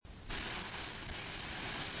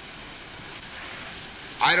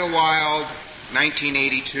Idlewild,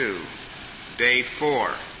 1982, Day 4.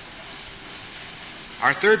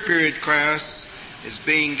 Our third period class is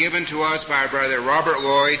being given to us by our brother Robert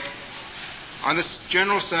Lloyd on the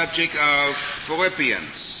general subject of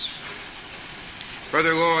Philippians.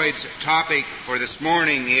 Brother Lloyd's topic for this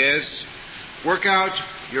morning is Work Out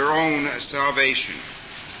Your Own Salvation.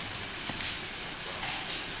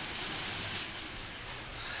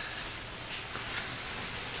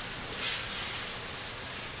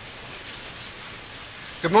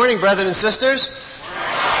 Good morning, brothers and sisters.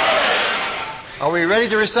 Are we ready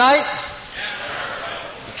to recite?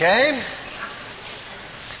 Okay.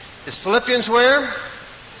 Is Philippians where?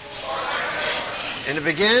 And it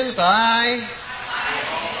begins,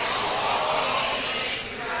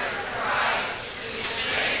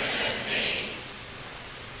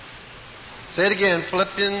 Say it again,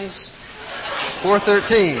 Philippians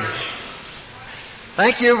 4:13.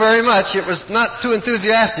 Thank you very much. It was not too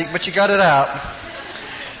enthusiastic, but you got it out.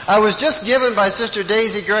 I was just given by Sister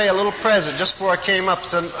Daisy Gray a little present just before I came up.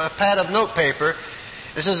 It's a pad of notepaper.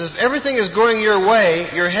 It says, if everything is going your way,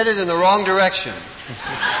 you're headed in the wrong direction.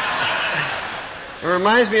 It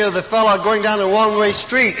reminds me of the fellow going down the one-way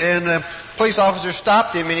street, and the police officer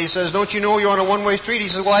stopped him, and he says, don't you know you're on a one-way street? He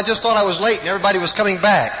says, well, I just thought I was late, and everybody was coming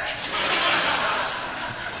back.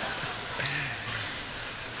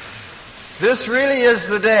 This really is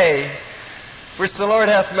the day which the Lord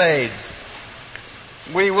hath made.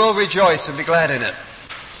 We will rejoice and be glad in it.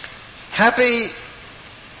 Happy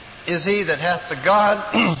is he that hath the God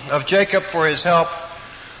of Jacob for his help,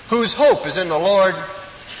 whose hope is in the Lord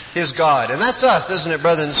his God. And that's us, isn't it,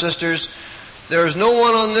 brothers and sisters? There is no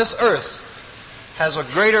one on this earth has a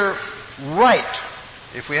greater right,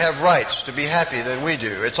 if we have rights, to be happy than we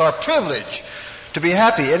do. It's our privilege to be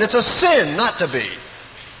happy, and it's a sin not to be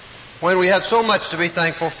when we have so much to be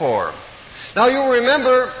thankful for. Now you'll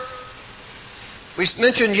remember we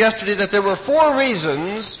mentioned yesterday that there were 4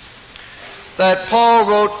 reasons that Paul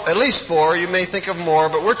wrote, at least 4, you may think of more,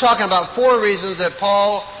 but we're talking about 4 reasons that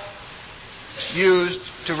Paul used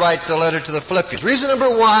to write the letter to the Philippians. Reason number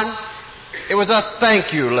 1, it was a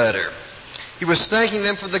thank you letter. He was thanking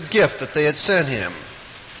them for the gift that they had sent him.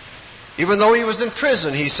 Even though he was in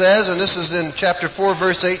prison, he says, and this is in chapter 4,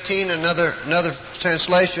 verse 18, another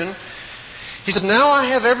translation, he says, now I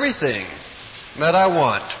have everything that I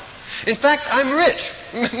want. In fact, I'm rich.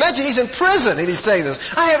 Imagine he's in prison and he's saying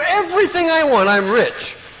this. I have everything I want. I'm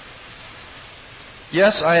rich.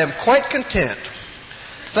 Yes, I am quite content.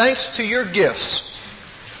 Thanks to your gifts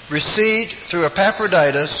received through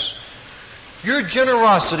Epaphroditus, your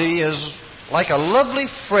generosity is like a lovely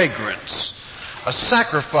fragrance, a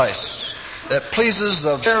sacrifice that pleases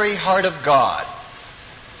the very heart of God.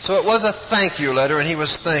 So it was a thank you letter, and he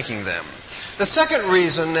was thanking them. The second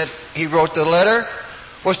reason that he wrote the letter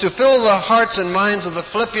was to fill the hearts and minds of the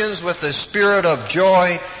Philippians with the spirit of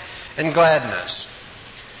joy and gladness.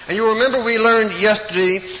 And you remember we learned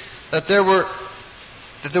yesterday that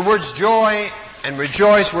the words joy and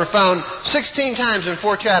rejoice were found 16 times in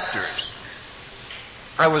 4 chapters.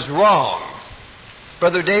 I was wrong.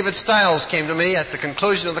 Brother David Stiles came to me at the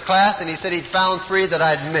conclusion of the class, and he said he'd found 3 that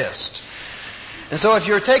I'd missed. And so if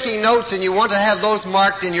you're taking notes and you want to have those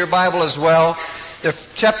marked in your Bible as well,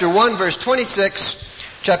 chapter 1, verse 26,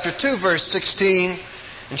 chapter 2, verse 16,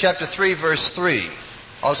 and chapter 3, verse 3.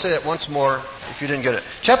 I'll say that once more if you didn't get it.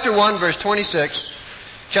 Chapter 1, verse 26,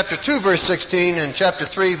 chapter 2, verse 16, and chapter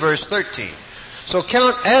 3, verse 13. So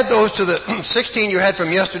add those to the 16 you had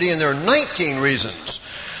from yesterday, and there are 19 reasons,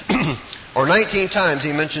 or 19 times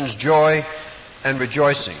he mentions joy and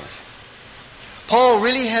rejoicing. Paul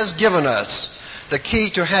really has given us the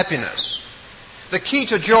key to happiness, the key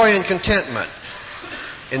to joy and contentment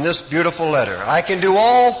in this beautiful letter. I can do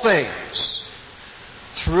all things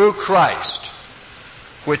through Christ,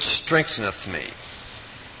 which strengtheneth me.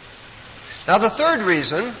 Now the third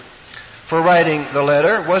reason for writing the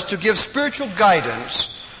letter was to give spiritual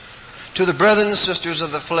guidance to the brethren and sisters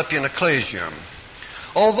of the Philippian ecclesia.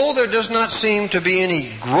 Although there does not seem to be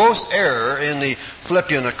any gross error in the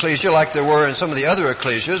Philippian ecclesia like there were in some of the other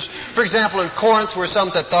ecclesias, for example in Corinth were some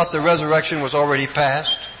that thought the resurrection was already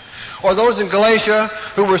past, or those in Galatia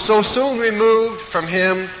who were so soon removed from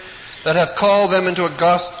him that hath called them into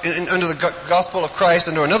under the gospel of Christ,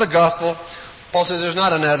 into another gospel. Paul says there's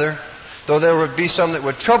not another, though there would be some that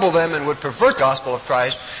would trouble them and would pervert the gospel of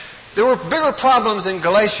Christ. There were bigger problems in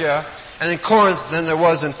Galatia and in Corinth than there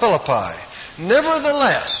was in Philippi.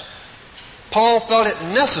 Nevertheless, Paul felt it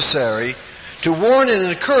necessary to warn and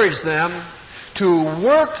encourage them to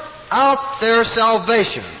work out their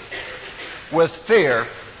salvation with fear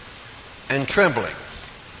and trembling.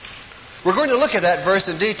 We're going to look at that verse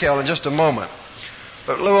in detail in just a moment.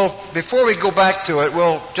 But before we go back to it,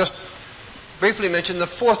 we'll just briefly mention the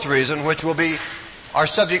fourth reason, which will be our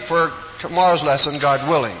subject for tomorrow's lesson, God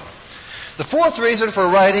willing. The fourth reason for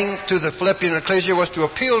writing to the Philippian ecclesia was to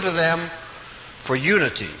appeal to them for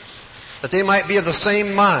unity, that they might be of the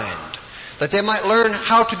same mind, that they might learn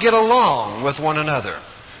how to get along with one another.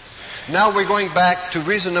 Now we're going back to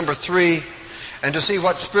reason number 3 and to see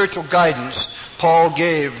what spiritual guidance Paul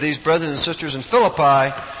gave these brothers and sisters in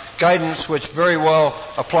Philippi, guidance which very well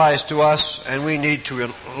applies to us and we need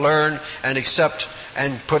to learn and accept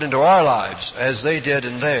and put into our lives as they did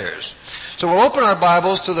in theirs. So we'll open our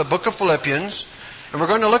Bibles to the book of Philippians and we're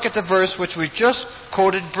going to look at the verse which we just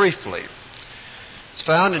quoted briefly. It's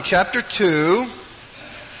found in chapter 2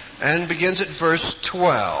 and begins at verse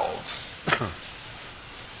 12.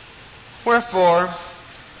 Wherefore,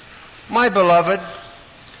 my beloved,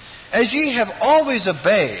 as ye have always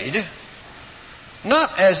obeyed,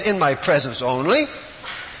 not as in my presence only,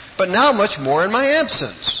 but now much more in my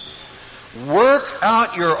absence, work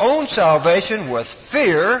out your own salvation with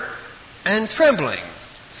fear and trembling.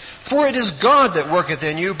 For it is God that worketh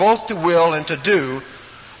in you both to will and to do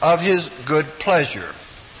of His good pleasure.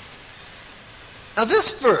 Now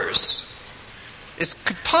this verse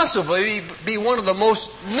could possibly be one of the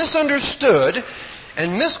most misunderstood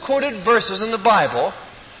and misquoted verses in the Bible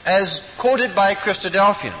as quoted by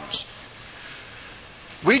Christadelphians.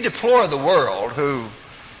 We deplore the world who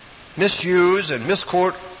misuse and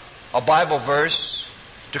misquote a Bible verse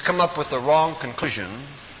to come up with the wrong conclusion.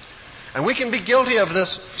 And we can be guilty of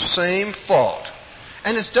this same fault.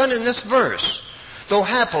 And it's done in this verse. Though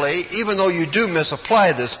happily, even though you do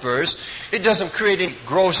misapply this verse, it doesn't create any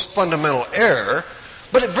gross fundamental error,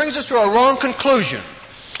 but it brings us to a wrong conclusion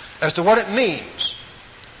as to what it means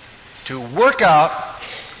to work out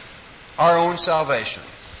our own salvation.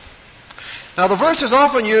 Now the verse is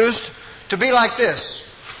often used to be like this.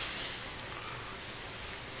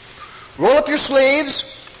 Roll up your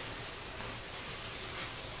sleeves,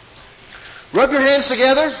 rub your hands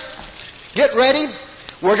together, get ready,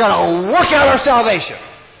 we're going to work out our salvation.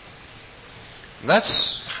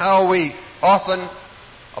 That's how we often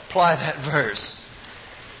apply that verse.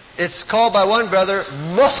 It's called by one brother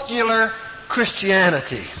muscular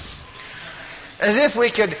Christianity. As if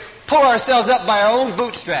we could pull ourselves up by our own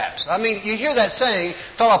bootstraps. I mean, you hear that saying,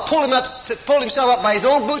 fella pulled himself up by his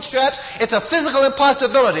own bootstraps. It's a physical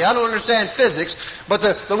impossibility. I don't understand physics, but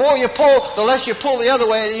the more you pull, the less you pull the other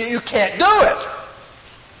way, and you can't do it.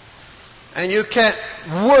 And you can't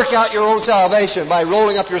work out your own salvation by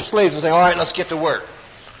rolling up your sleeves and saying, all right, let's get to work.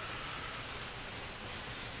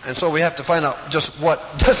 And so we have to find out just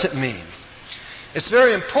what does it mean. It's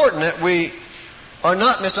very important that we are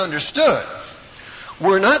not misunderstood.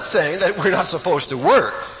 We're not saying that we're not supposed to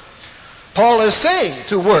work. Paul is saying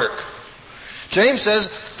to work. James says,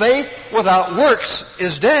 faith without works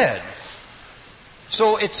is dead.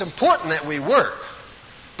 So it's important that we work.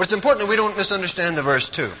 But it's important that we don't misunderstand the verse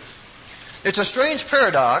too. It's a strange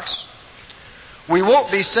paradox. We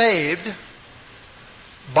won't be saved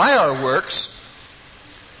by our works,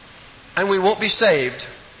 and we won't be saved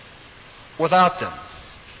without them.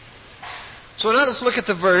 So now let's look at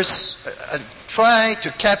the verse and try to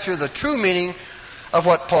capture the true meaning of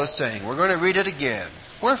what Paul is saying. We're going to read it again.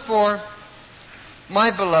 Wherefore, my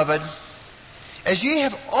beloved, as ye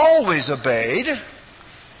have always obeyed,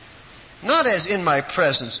 not as in my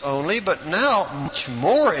presence only, but now much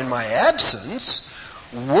more in my absence,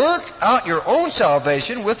 work out your own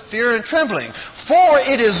salvation with fear and trembling. For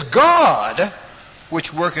it is God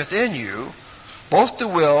which worketh in you, both to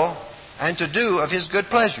will and to do of His good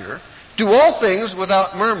pleasure. Do all things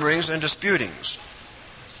without murmurings and disputings.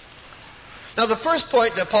 Now the first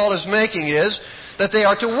point that Paul is making is that they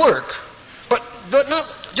are to work. But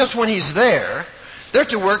not just when he's there. They're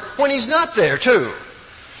to work when he's not there too.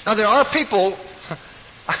 Now there are people,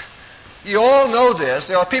 you all know this,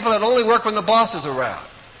 there are people that only work when the boss is around.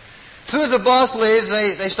 As soon as the boss leaves,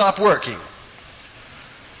 they stop working.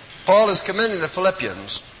 Paul is commending the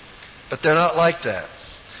Philippians, but they're not like that.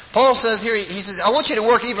 Paul says here, he says, I want you to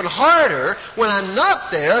work even harder when I'm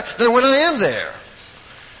not there than when I am there.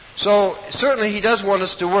 So certainly he does want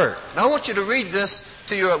us to work. Now I want you to read this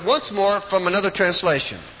to you once more from another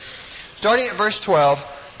translation. Starting at verse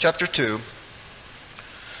 12, chapter 2.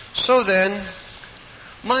 So then,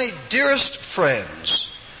 my dearest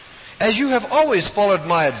friends, as you have always followed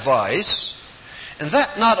my advice, and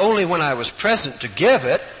that not only when I was present to give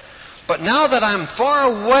it, but now that I'm far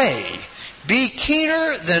away, be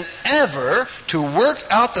keener than ever to work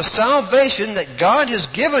out the salvation that God has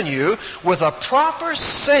given you with a proper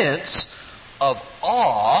sense of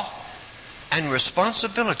awe and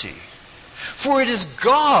responsibility. For it is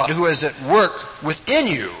God who is at work within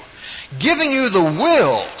you, giving you the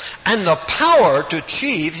will and the power to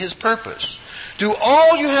achieve His purpose. Do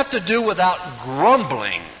all you have to do without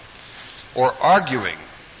grumbling or arguing,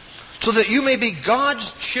 so that you may be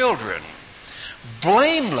God's children,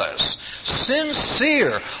 blameless,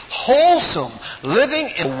 sincere, wholesome, living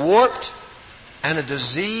in a warped and a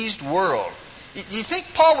diseased world. You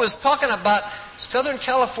think Paul was talking about Southern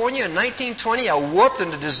California in 1920, a warped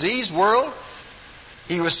and a diseased world?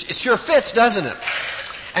 It sure fits, doesn't it?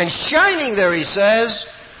 And shining there, he says,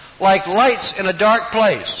 like lights in a dark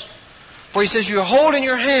place. For he says, you hold in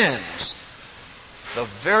your hands the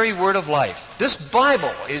very word of life. This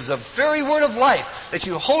Bible is the very word of life that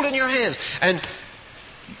you hold in your hands. And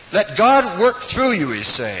let God work through you, he's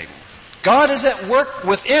saying. God is at work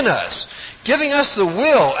within us, giving us the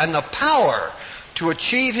will and the power to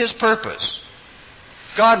achieve His purpose.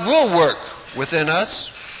 God will work within us,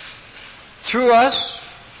 through us,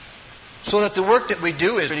 so that the work that we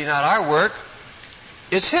do is really not our work,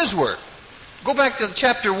 it's His work. Go back to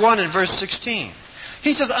chapter 1 and verse 16.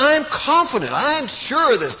 He says, I am confident, I am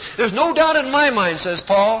sure of this. There's no doubt in my mind, says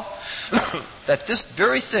Paul, that this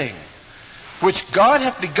very thing, which God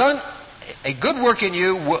hath begun a good work in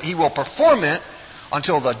you, He will perform it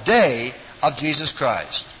until the day of Jesus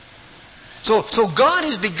Christ. So God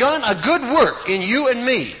has begun a good work in you and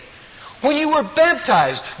me. When you were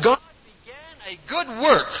baptized, God began a good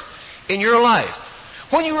work in your life.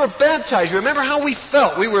 When you were baptized, you remember how we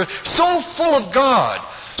felt. We were so full of God,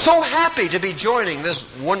 so happy to be joining this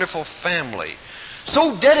wonderful family.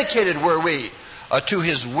 So dedicated were we to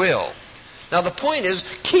His will. Now the point is,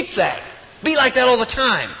 keep that. Be like that all the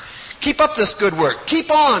time. Keep up this good work. Keep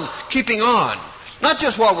on keeping on. Not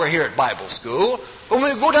just while we're here at Bible school, but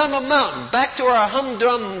when we go down the mountain, back to our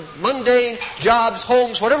humdrum, mundane jobs,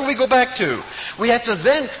 homes, whatever we go back to, we have to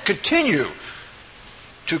then continue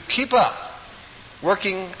to keep up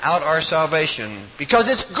working out our salvation, because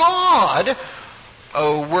it's God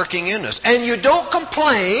working in us. And you don't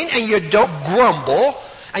complain, and you don't grumble,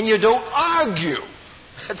 and you don't argue.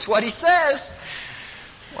 That's what he says.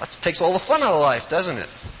 Well, it takes all the fun out of life, doesn't it?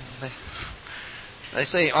 They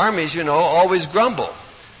say armies, always grumble.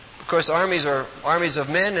 Of course, armies are armies of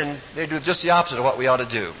men, and they do just the opposite of what we ought to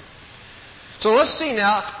do. So let's see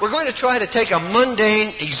now. We're going to try to take a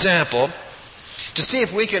mundane example to see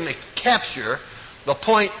if we can capture the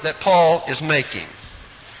point that Paul is making.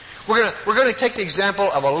 We're going to take the example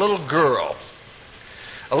of a little girl.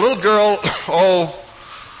 A little girl,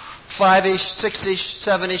 5-ish, 6-ish,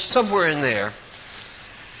 7-ish, somewhere in there.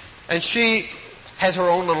 And she has her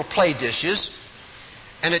own little play dishes.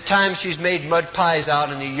 And at times she's made mud pies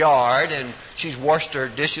out in the yard, and she's washed her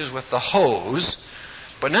dishes with the hose.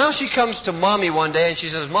 But now she comes to Mommy one day and she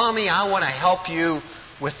says, Mommy, I want to help you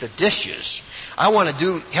with the dishes. I want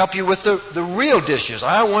to help you with the real dishes.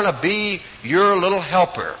 I want to be your little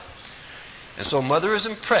helper. And so Mother is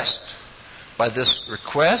impressed by this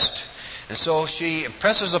request. And so she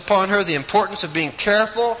impresses upon her the importance of being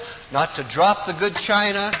careful not to drop the good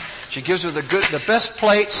china. She gives her the best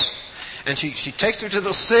plates. And she takes her to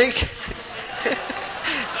the sink.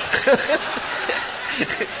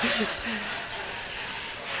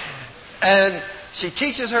 And she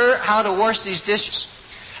teaches her how to wash these dishes.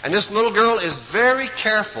 And this little girl is very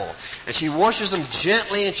careful. And she washes them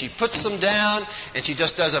gently, and she puts them down, and she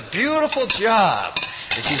just does a beautiful job.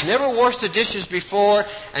 And she's never washed the dishes before,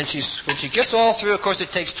 and when she gets all through, of course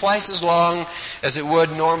it takes twice as long as it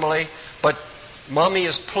would normally, but Mommy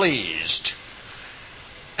is pleased.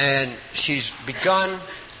 And she's begun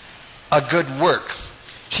a good work.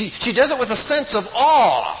 She does it with a sense of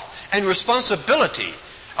awe and responsibility.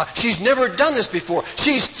 She's never done this before.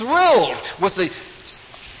 She's thrilled with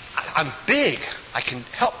I'm big. I can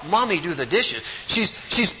help Mommy do the dishes.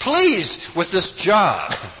 She's pleased with this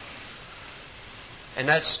job. And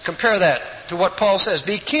compare that to what Paul says.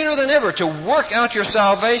 Be keener than ever to work out your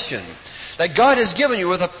salvation that God has given you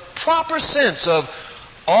with a proper sense of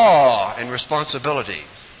awe and responsibility.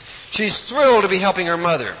 She's thrilled to be helping her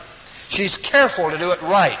mother. She's careful to do it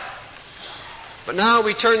right. But now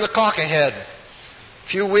we turn the clock ahead. A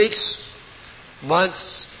few weeks,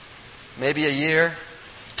 months, maybe a year.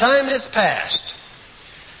 Time has passed.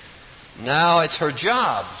 Now it's her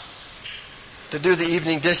job to do the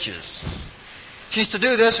evening dishes. She's to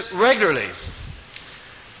do this regularly.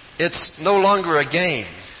 It's no longer a game.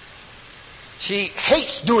 She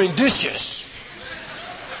hates doing dishes.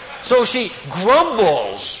 So she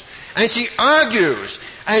grumbles and she argues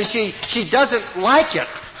and she doesn't like it.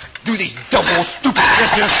 Do these double stupid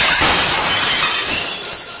dishes.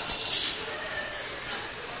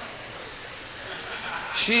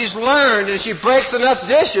 she's learned and she breaks enough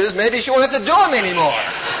dishes, maybe she won't have to do them anymore.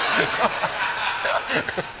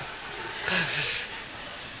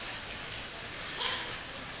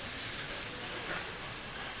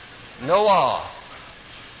 No awe.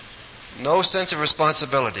 No sense of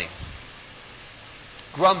responsibility.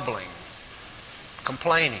 Grumbling.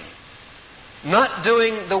 Complaining. Not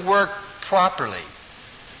doing the work properly.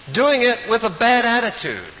 Doing it with a bad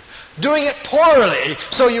attitude. Doing it poorly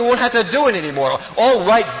so you won't have to do it anymore. All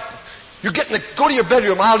right, go to your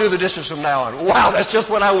bedroom, I'll do the dishes from now on. Wow, that's just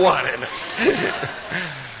what I wanted.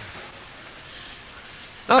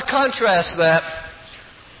 Now contrast that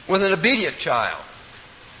with an obedient child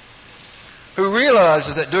who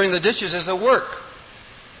realizes that doing the dishes is a work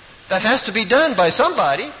that has to be done by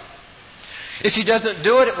somebody. If she doesn't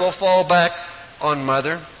do it, it will fall back on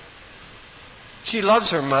mother. She loves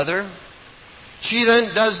her mother. She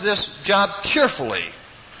then does this job cheerfully,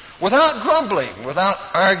 without grumbling, without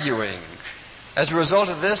arguing. As a result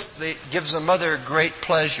of this, it gives the mother great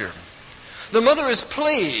pleasure. The mother is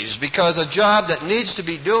pleased because a job that needs to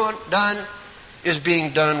be done is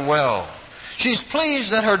being done well. She's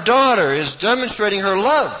pleased that her daughter is demonstrating her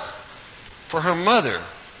love for her mother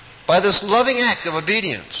by this loving act of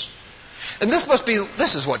obedience. And this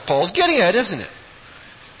is what Paul's getting at, isn't it?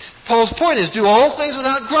 Paul's point is, do all things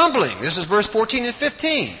without grumbling. This is verse 14 and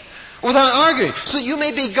 15. Without arguing. So that you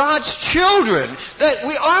may be God's children. That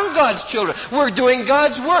we are God's children. We're doing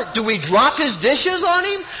God's work. Do we drop His dishes on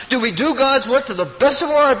Him? Do we do God's work to the best of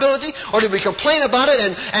our ability? Or do we complain about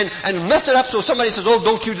it and mess it up so somebody says, oh,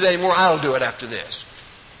 don't you do that anymore, I'll do it after this.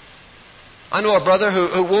 I know a brother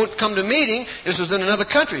who won't come to meeting. This was in another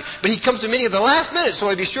country. But he comes to meeting at the last minute, so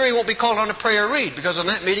he'd be sure he won't be called on to pray or read, because on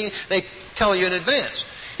that meeting they tell you in advance.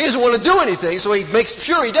 He doesn't want to do anything, so he makes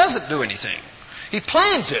sure he doesn't do anything. He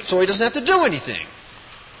plans it so he doesn't have to do anything.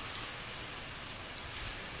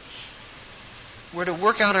 We're to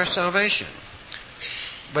work out our salvation,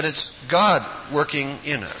 but it's God working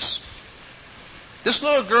in us. This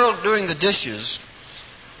little girl doing the dishes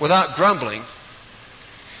without grumbling,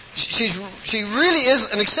 she really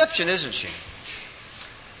is an exception, isn't she?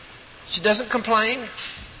 She doesn't complain.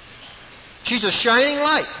 She's a shining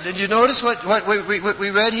light. Did you notice what we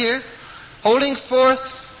read here? Holding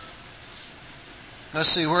forth. Let's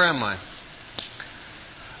see, where am I?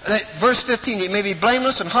 Verse 15, ye may be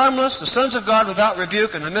blameless and harmless, the sons of God without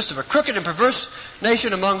rebuke, in the midst of a crooked and perverse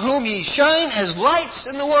nation, among whom ye shine as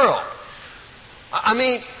lights in the world. I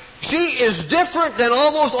mean, she is different than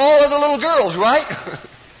almost all of the little girls, right?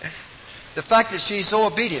 The fact that she's so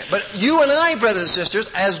obedient. But you and I, brothers and sisters,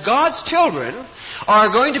 as God's children, are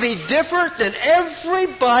going to be different than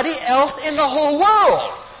everybody else in the whole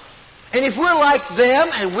world. And if we're like them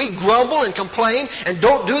and we grumble and complain and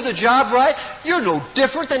don't do the job right, you're no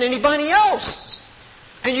different than anybody else.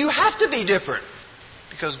 And you have to be different.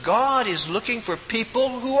 Because God is looking for people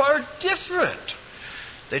who are different.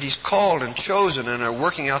 That He's called and chosen and are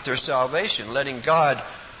working out their salvation, letting God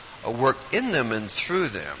work in them and through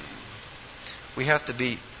them. We have to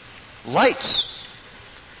be lights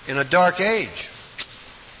in a dark age.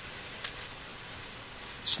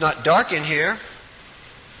 It's not dark in here.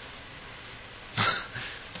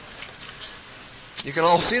 You can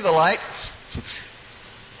all see the light.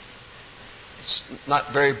 It's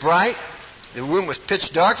not very bright. The room was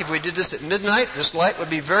pitch dark. If we did this at midnight, this light would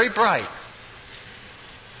be very bright.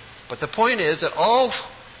 But the point is that all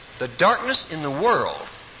the darkness in the world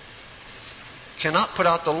cannot put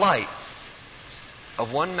out the light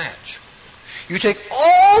of one match. You take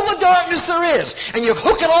all the darkness there is and you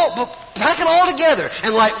pack it all together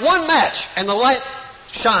and light one match and the light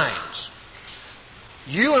shines.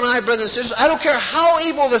 You and I, brothers and sisters, I don't care how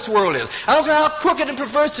evil this world is. I don't care how crooked and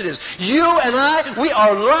perverse it is. You and I, we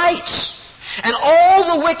are lights. And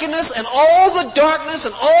all the wickedness and all the darkness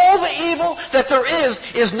and all the evil that there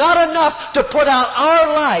is not enough to put out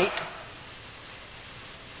our light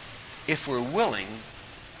if we're willing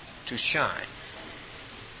to shine.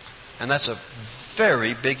 And that's a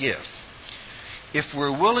very big if. If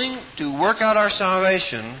we're willing to work out our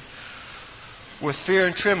salvation with fear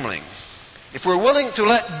and trembling, if we're willing to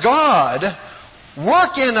let God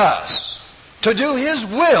work in us to do His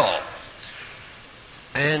will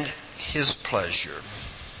and His pleasure.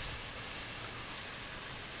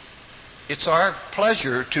 It's our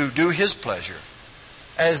pleasure to do His pleasure.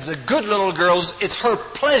 As the good little girls, it's her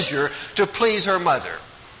pleasure to please her mother.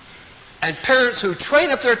 And parents who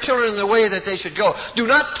train up their children in the way that they should go do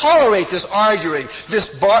not tolerate this arguing, this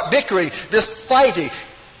bickering, this fighting,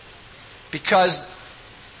 because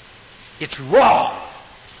it's wrong.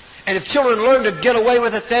 And if children learn to get away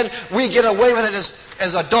with it, then we get away with it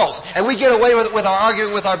as adults. And we get away with it with our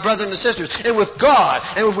arguing with our brothers and sisters and with God.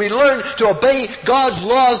 And if we learn to obey God's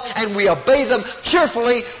laws and we obey them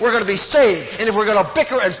cheerfully, we're going to be saved. And if we're going to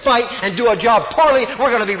bicker and fight and do a job poorly,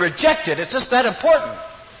 we're going to be rejected. It's just that important.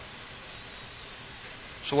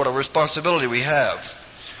 So what a responsibility we have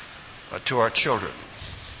to our children.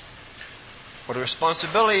 What a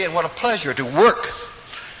responsibility and what a pleasure to work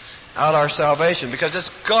out our salvation, because it's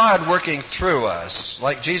God working through us.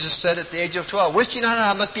 Like Jesus said at the age of 12, "Wist ye not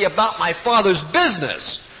that I must be about my Father's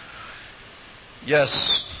business?"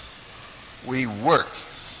 Yes, we work.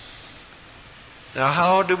 Now,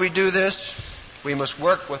 how do we do this? We must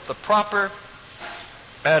work with the proper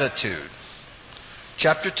attitude.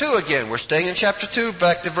 Chapter 2 again. We're staying in chapter 2,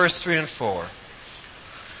 back to verse 3 and 4.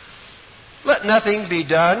 "Let nothing be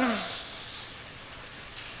done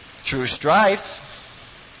through strife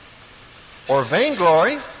or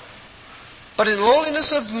vainglory, but in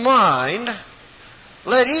lowliness of mind,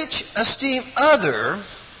 let each esteem other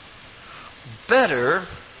better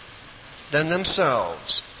than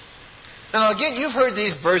themselves." Now again, you've heard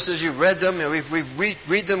these verses, you've read them, and we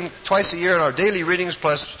read them twice a year in our daily readings,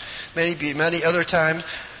 plus many other times.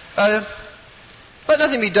 Let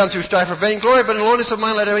nothing be done through strife or vainglory, but in lowliness of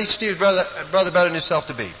mind, let each esteem his brother better than himself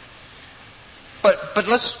to be. But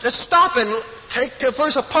let's stop and take the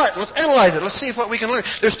verse apart. Let's analyze it. Let's see what we can learn.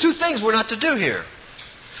 There's two things we're not to do here.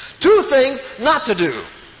 Two things not to do.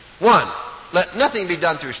 One, let nothing be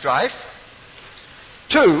done through strife.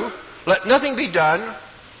 Two, let nothing be done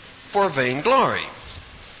for vainglory.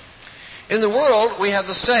 In the world, we have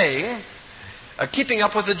the saying, keeping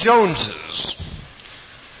up with the Joneses.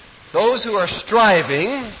 Those who are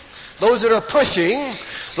striving, those that are pushing,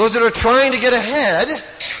 those that are trying to get ahead,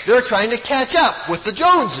 they're trying to catch up with the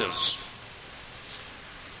Joneses.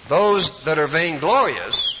 Those that are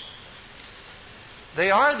vainglorious,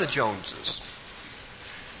 they are the Joneses.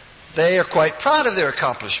 They are quite proud of their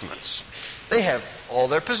accomplishments. They have all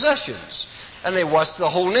their possessions. And they watch the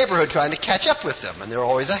whole neighborhood trying to catch up with them, and they're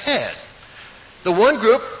always ahead. The one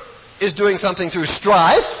group is doing something through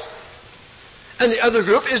strife, and the other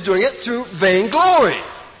group is doing it through vainglory.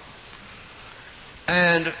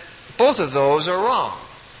 And both of those are wrong.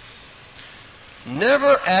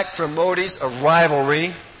 Never act from motives of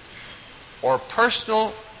rivalry or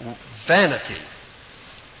personal vanity,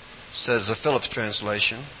 says the Phillips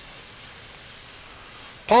translation.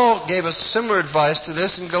 Paul gave us similar advice to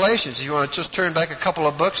this in Galatians. If you want to just turn back a couple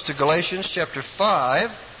of books to Galatians chapter 5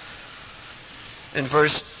 in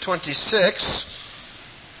verse 26.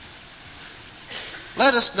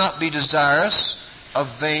 "Let us not be desirous of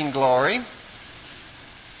vainglory,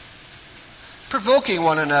 provoking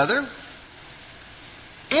one another,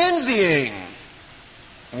 envying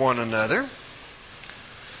one another.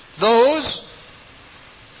 Those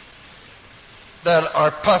that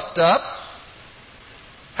are puffed up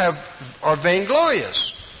are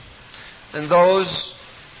vainglorious, and those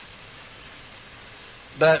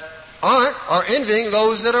that aren't are envying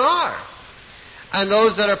those that are. And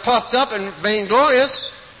those that are puffed up and vainglorious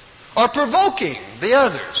are provoking the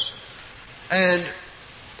others. And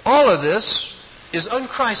all of this is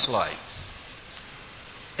unchristlike.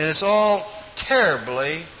 And it's all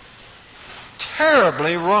terribly,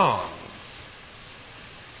 terribly wrong.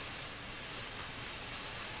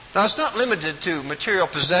 Now, it's not limited to material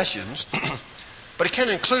possessions, but it can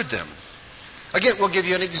include them. Again, we'll give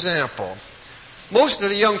you an example. Most of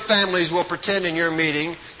the young families will pretend in your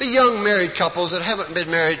meeting, the young married couples that haven't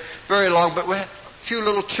been married very long, but with a few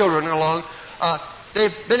little children along,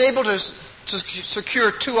 they've been able to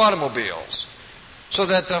secure 2 automobiles so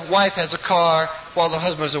that the wife has a car while the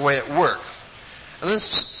husband's away at work. And then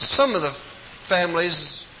some of the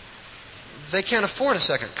families, they can't afford a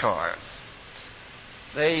second car.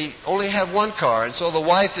 They only have 1 car, and so the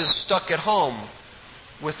wife is stuck at home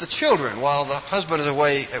with the children while the husband is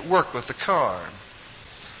away at work with the car.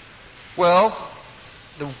 Well,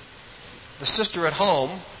 the sister at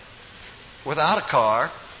home without a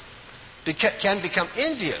car can become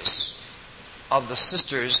envious of the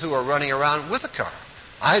sisters who are running around with a car.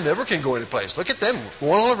 I never can go any place. Look at them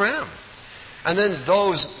going all around. And then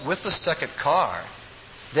those with the second car,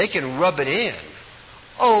 they can rub it in.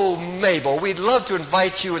 "Oh, Mabel, we'd love to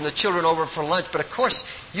invite you and the children over for lunch, but of course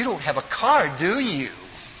you don't have a car, do you?"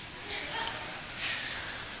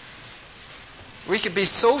 We can be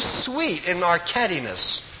so sweet in our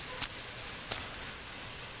cattiness.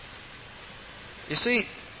 You see,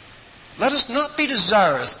 let us not be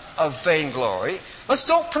desirous of vainglory. Let's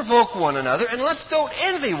don't provoke one another, and let's don't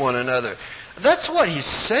envy one another. That's what he's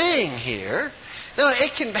saying here. Now,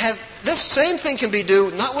 it can have, this same thing can be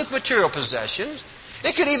done not with material possessions.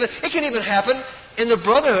 It can even happen in the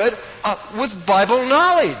brotherhood with Bible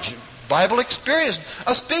knowledge, Bible experience,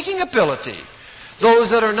 a speaking ability.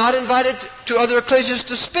 Those that are not invited to other ecclesias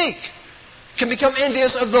to speak can become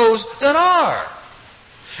envious of those that are.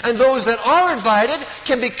 And those that are invited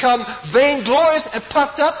can become vainglorious and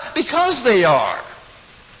puffed up because they are.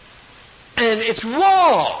 And it's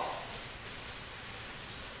wrong.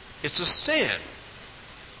 It's a sin.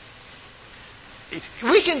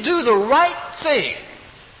 We can do the right thing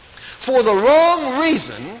for the wrong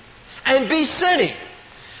reason and be sinning.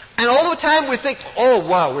 And all the time we think, oh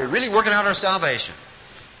wow, we're really working out our salvation.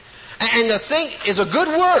 And the thing is a good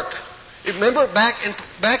work. Remember back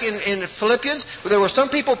in Philippians, there were some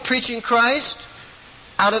people preaching Christ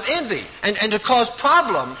out of envy and to cause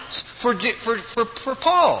problems for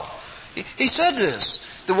Paul. He said this,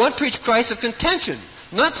 the one preached Christ of contention,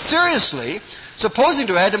 not seriously, supposing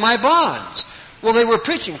to add to my bonds. Well, they were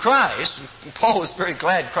preaching Christ, and Paul was very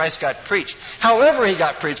glad Christ got preached. However he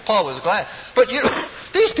got preached, Paul was glad. But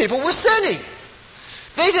these people were sinning.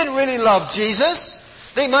 They didn't really love Jesus.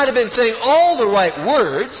 They might have been saying all the right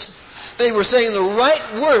words. They were saying the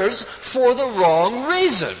right words for the wrong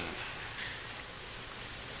reason.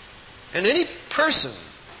 And any person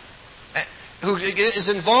who is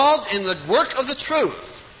involved in the work of the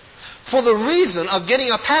truth for the reason of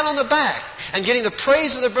getting a pat on the back and getting the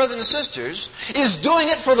praise of their brothers and sisters is doing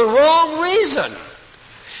it for the wrong reason.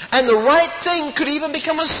 And the right thing could even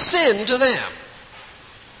become a sin to them.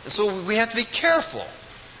 And so we have to be careful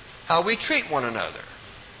how we treat one another.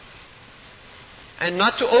 And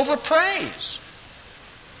not to overpraise.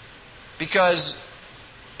 Because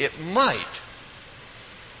it might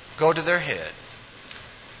go to their head.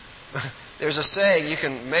 There's a saying, you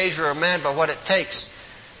can measure a man by what it takes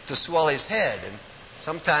to swell his head. And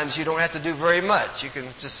sometimes you don't have to do very much. You can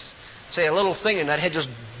just say a little thing and that head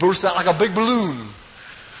just bursts out like a big balloon.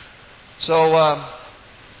 So,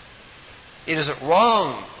 it isn't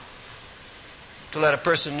wrong to let a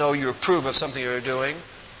person know you approve of something you're doing.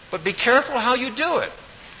 But be careful how you do it.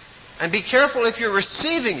 And be careful if you're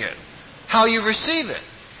receiving it, how you receive it.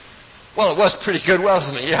 Well, it was pretty good,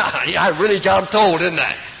 wasn't it? Yeah, I really got them told, didn't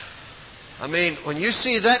I? I mean, when you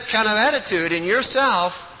see that kind of attitude in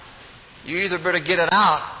yourself, you either better get it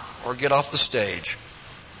out or get off the stage.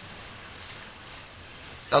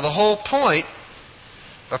 Now, the whole point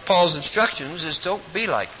of Paul's instructions is don't be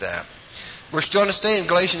like that. We're still going to stay in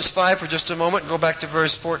Galatians 5 for just a moment and go back to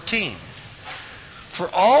verse 14. For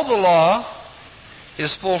all the law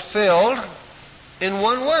is fulfilled in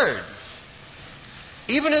one word.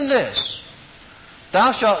 Even in this,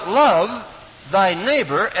 thou shalt love thy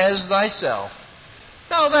neighbor as thyself.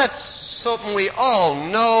 Now that's something we all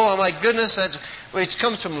know. Oh my goodness, which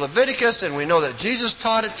comes from Leviticus, and we know that Jesus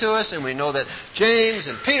taught it to us, and we know that James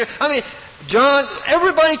and Peter, John,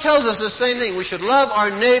 everybody tells us the same thing. We should love our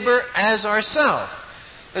neighbor as ourselves.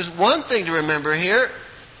 There's one thing to remember here.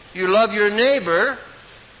 You love your neighbor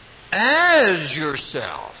as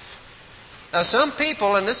yourself. Now some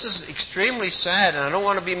people, and this is extremely sad, and I don't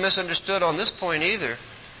want to be misunderstood on this point either.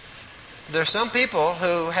 There are some people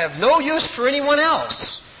who have no use for anyone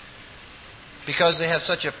else because they have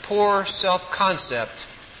such a poor self-concept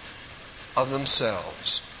of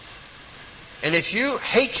themselves. And if you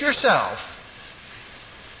hate yourself,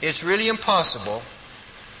 it's really impossible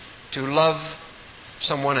to love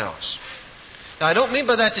someone else. Now, I don't mean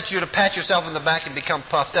by that you're to pat yourself on the back and become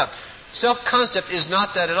puffed up. Self-concept is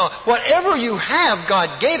not that at all. Whatever you have, God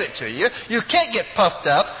gave it to you. You can't get puffed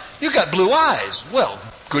up. You got blue eyes. Well,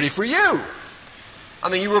 goody for you.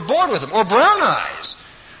 You were born with them. Or brown eyes.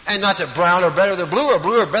 And not that brown are better than blue or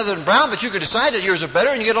blue are better than brown, but you could decide that yours are better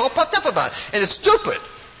and you get all puffed up about it. And it's stupid.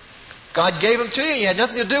 God gave them to you. You had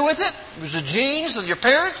nothing to do with it. It was the genes of your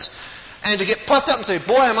parents. And to get puffed up and say,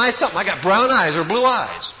 boy, am I something. I got brown eyes or blue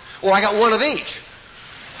eyes. Or I got one of each.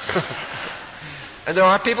 And there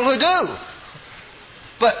are people who do.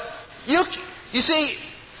 But you see,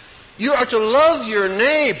 you are to love your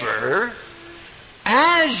neighbor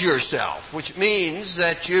as yourself, which means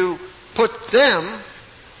that you put them,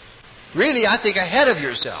 really, I think, ahead of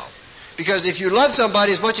yourself. Because if you love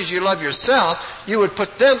somebody as much as you love yourself, you would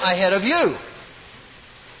put them ahead of you.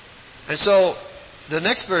 And so, the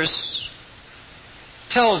next verse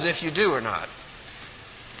tells if you do or not.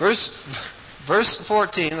 Verse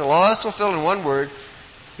 14, the law is fulfilled in one word.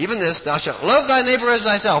 Even this, thou shalt love thy neighbor as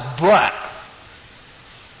thyself. But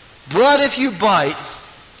if you bite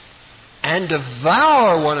and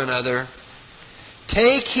devour one another,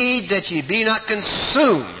 take heed that ye be not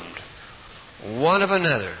consumed one of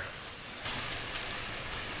another.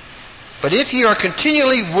 But if ye are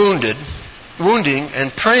continually wounding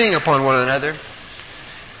and preying upon one another,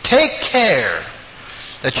 take care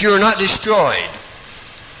that you are not destroyed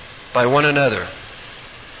by one another.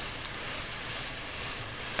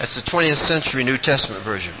 That's the 20th century New Testament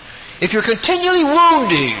version. If you're continually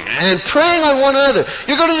wounding and preying on one another,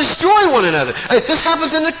 you're going to destroy one another. This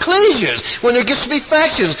happens in ecclesias when there gets to be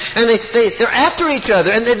factions and they're after each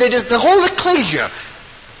other and the whole ecclesia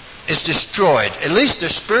is destroyed. At least their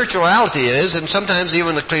spirituality is, and sometimes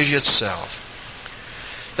even the ecclesia itself.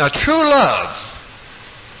 Now true love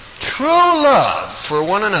for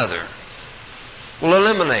one another will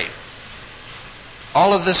eliminate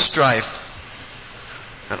all of this strife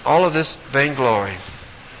and all of this vainglory.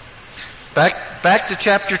 Back to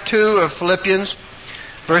chapter 2 of Philippians,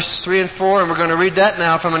 verses 3 and 4, and we're going to read that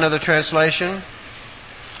now from another translation.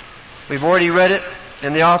 We've already read it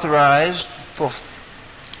in the Authorized.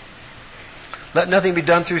 Let nothing be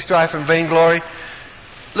done through strife and vainglory.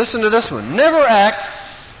 Listen to this one. Never act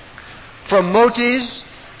from motives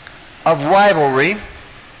of rivalry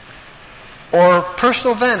or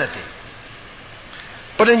personal vanity,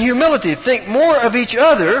 but in humility think more of each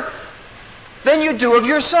other than you do of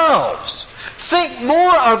yourselves. Think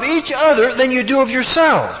more of each other than you do of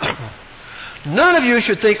yourselves. None of you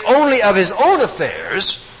should think only of his own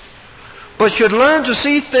affairs, but should learn to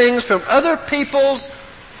see things from other people's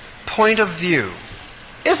point of view.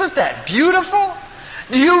 Isn't that beautiful?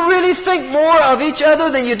 Do you really think more of each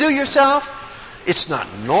other than you do yourself? It's not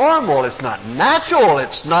normal, it's not natural,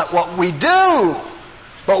 it's not what we do.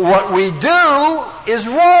 But what we do is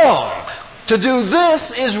wrong. To do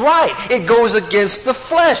this is right. It goes against the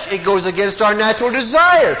flesh. It goes against our natural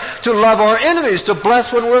desire to love our enemies, to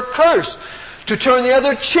bless when we're cursed, to turn the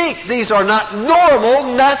other cheek. These are not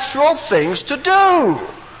normal, natural things to do.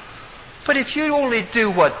 But if you only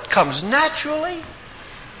do what comes naturally,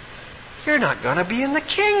 you're not going to be in the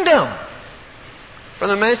kingdom.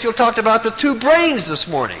 Brother Mansfield talked about the two brains this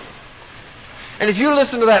morning. And if you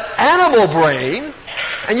listen to that animal brain,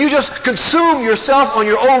 and you just consume yourself on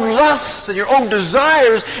your own lusts and your own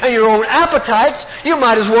desires and your own appetites, you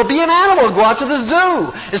might as well be an animal and go out to the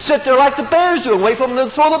zoo and sit there like the bears do and wait for them to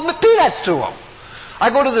throw the peanuts to them. I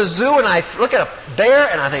go to the zoo and I look at a bear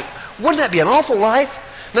and I think, wouldn't that be an awful life?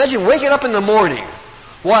 Imagine waking up in the morning.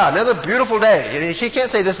 Wow, another beautiful day. And he can't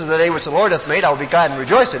say this is the day which the Lord hath made. I will be glad and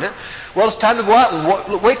rejoice in it. Well, it's time to go out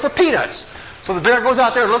and wait for peanuts. So the bear goes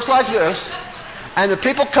out there and looks like this. And the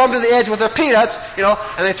people come to the edge with their peanuts,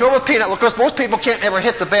 and they throw a peanut. Well, of course, most people can't ever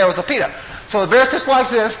hit the bear with a peanut. So the bear sits like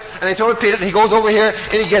this, and they throw a peanut, and he goes over here,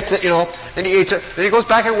 and he gets it, and he eats it. Then he goes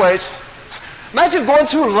back and waits. Imagine going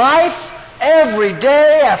through life every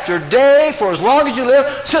day after day for as long as you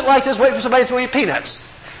live, sit like this, wait for somebody to throw you peanuts.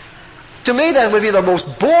 To me, that would be the most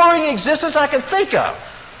boring existence I can think of.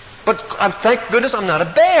 But thank goodness I'm not a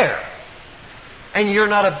bear. And you're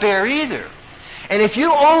not a bear either. And if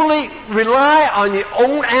you only rely on your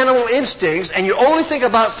own animal instincts and you only think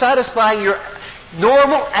about satisfying your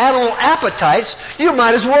normal animal appetites, you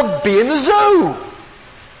might as well be in the zoo.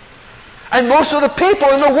 And most of the people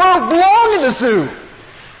in the world belong in the zoo.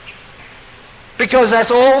 Because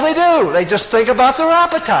that's all they do. They just think about their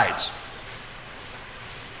appetites.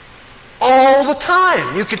 All the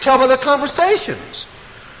time. You can tell by their conversations.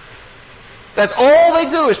 That's all they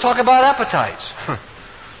do is talk about appetites.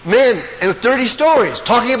 Men with dirty stories,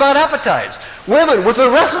 talking about appetites. Women with their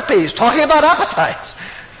recipes, talking about appetites.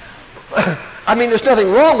 I mean, there's nothing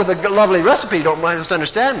wrong with a lovely recipe, don't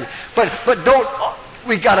misunderstand me. But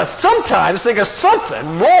we gotta sometimes think of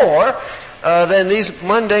something more than these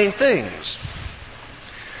mundane things.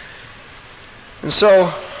 And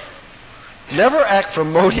so, never act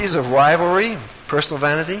from motives of rivalry, personal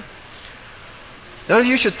vanity. None of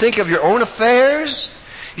you should think of your own affairs.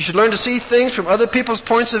 You should learn to see things from other people's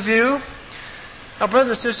points of view. Now,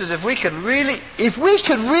 brothers and sisters, if we could really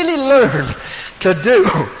learn to do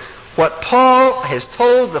what Paul has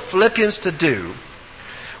told the Philippians to do,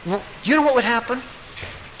 you know what would happen?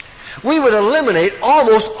 We would eliminate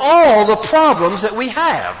almost all the problems that we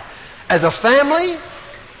have as a family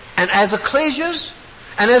and as ecclesias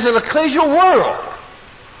and as an ecclesial world.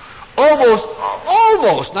 Almost,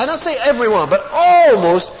 I don't say everyone, but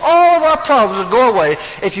almost all of our problems would go away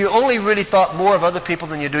if you only really thought more of other people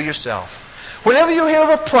than you do yourself. Whenever you hear of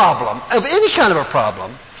a problem, of any kind of a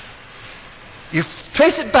problem, you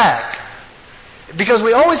trace it back, because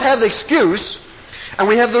we always have the excuse and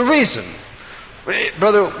we have the reason.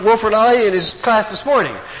 Brother Wolford Ali in his class this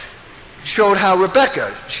morning showed how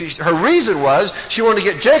Rebecca, her reason was she wanted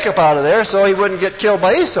to get Jacob out of there so he wouldn't get killed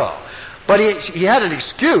by Esau. But he had an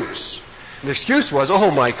excuse. The excuse was, oh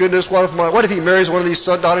my goodness, what if he marries one of these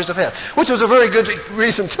daughters of Heth? Which was a very good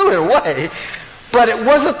reason too, in a way, but it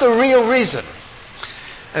wasn't the real reason.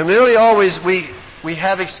 And nearly always we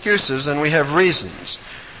have excuses and we have reasons.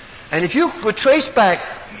 And if you would trace back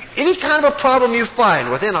any kind of a problem you find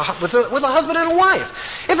with a husband and a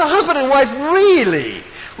wife, if a husband and wife really,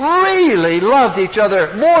 really loved each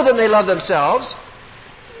other more than they love themselves,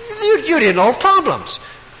 you didn't have problems.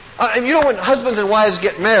 And you know, when husbands and wives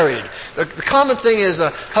get married, the common thing is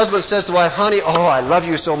a husband says to the wife, honey, oh, I love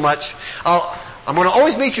you so much. I'm going to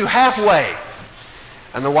always meet you halfway.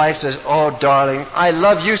 And the wife says, oh, darling, I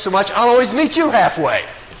love you so much, I'll always meet you halfway.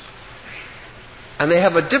 And they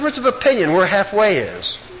have a difference of opinion where halfway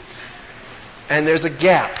is. And there's a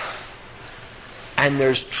gap. And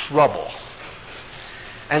there's trouble.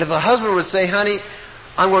 And if the husband would say, honey,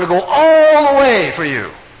 I'm going to go all the way for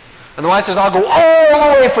you. And the wife says, I'll go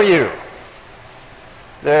all the way for you.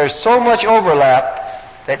 There's so much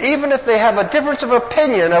overlap that even if they have a difference of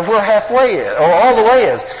opinion of where halfway is, or all the way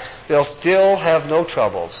is, they'll still have no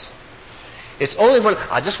troubles. It's only when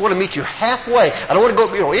I just want to meet you halfway. I don't want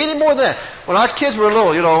to go, any more than that. When our kids were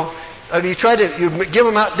little, you give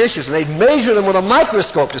them out dishes and they'd measure them with a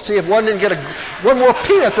microscope to see if one didn't get one more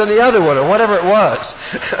peanut than the other one or whatever it was.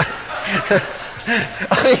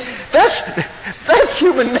 I mean, that's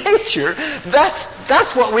human nature.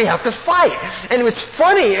 That's what we have to fight. And it's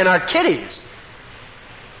funny in our kiddies.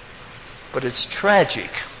 But it's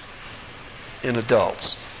tragic in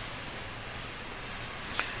adults.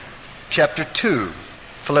 Chapter 2,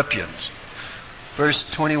 Philippians, verse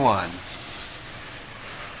 21.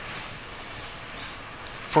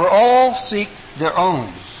 For all seek their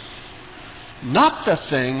own, not the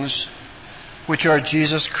things which are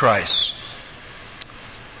Jesus Christ.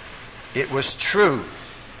 It was true.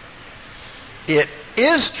 It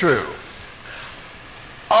is true.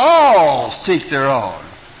 All seek their own.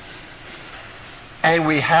 And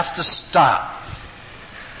we have to stop.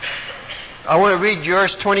 I want to read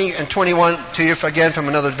yours 20 and 21 to you again from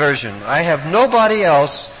another version. I have nobody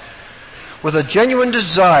else with a genuine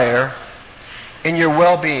desire in your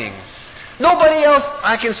well-being. Nobody else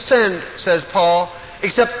I can send, says Paul,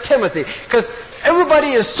 except Timothy. Because everybody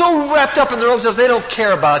is so wrapped up in their own selves, they don't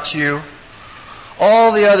care about you.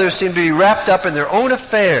 All the others seem to be wrapped up in their own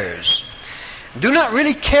affairs. Do not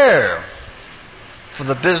really care for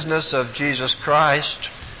the business of Jesus Christ.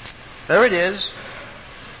 There it is.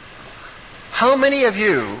 How many of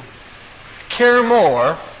you care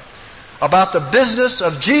more about the business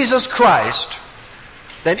of Jesus Christ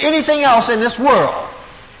than anything else in this world?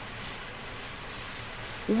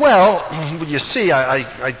 Well, you see,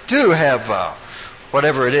 I do have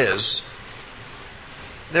whatever it is.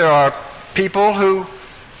 There are people who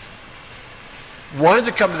wanted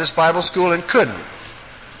to come to this Bible school and couldn't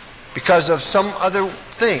because of some other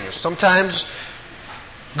things. Sometimes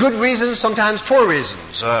good reasons, sometimes poor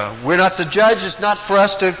reasons. We're not the judge. It's not for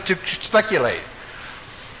us to speculate.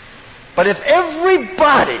 But if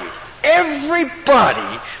everybody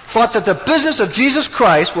thought that the business of Jesus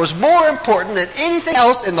Christ was more important than anything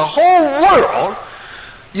else in the whole world,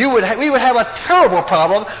 we would have a terrible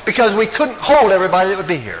problem because we couldn't hold everybody that would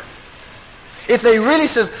be here. If they really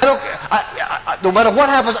says, no matter what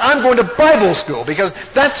happens, I'm going to Bible school because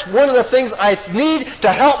that's one of the things I need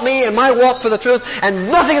to help me in my walk for the truth, and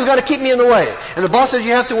nothing is going to keep me in the way. And the boss says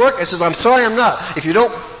you have to work. I says, I'm sorry, I'm not. If you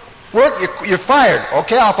don't work, you're fired.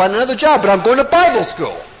 Okay, I'll find another job, but I'm going to Bible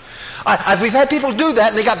school. We've had people do that,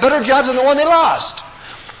 and they got better jobs than the one they lost.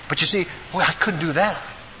 But you see, I couldn't do that.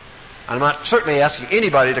 I'm not certainly asking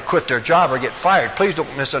anybody to quit their job or get fired. Please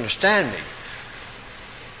don't misunderstand me.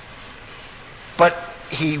 But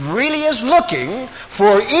He really is looking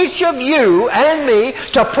for each of you and me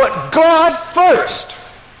to put God first.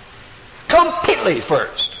 Completely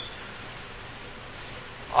first.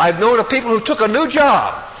 I've known of people who took a new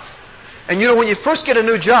job. And when you first get a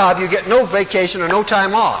new job, you get no vacation or no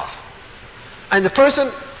time off. And the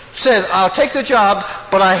person says, I'll take the job,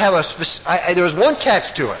 but I have there's one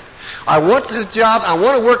catch to it. I want the job, I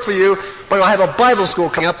want to work for you, but I have a Bible school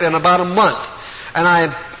coming up in about a month. And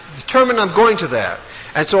I'm determined I'm going to that.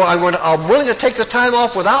 And so I'm willing to take the time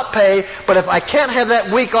off without pay, but if I can't have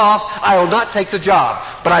that week off, I will not take the job.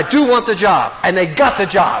 But I do want the job. And they got the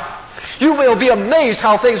job. You will be amazed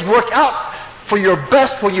how things work out for your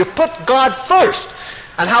best when you put God first.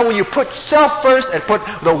 And how when you put self first and put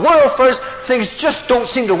the world first, things just don't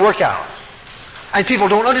seem to work out. And people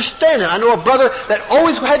don't understand it. I know a brother that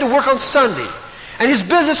always had to work on Sunday. And his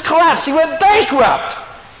business collapsed. He went bankrupt.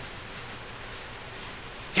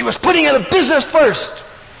 He was putting in a business first.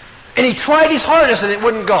 And he tried his hardest and it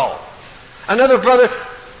wouldn't go. Another brother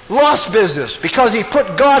lost business because he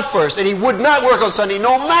put God first and he would not work on Sunday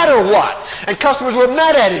no matter what. And customers were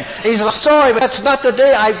mad at him. And he said, sorry, but that's not the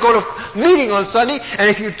day I go to meeting on Sunday, and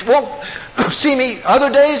if you won't see me other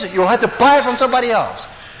days, you'll have to buy it from somebody else.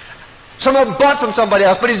 Some of them bought from somebody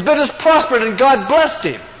else, but his business prospered and God blessed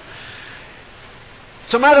him.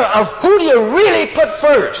 It's a matter of who do you really put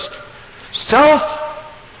first? Self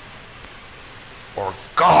or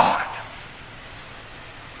God?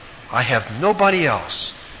 I have nobody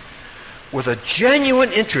else with a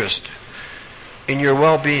genuine interest in your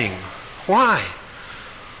well-being. Why?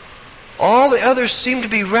 All the others seem to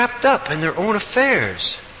be wrapped up in their own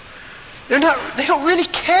affairs. They don't really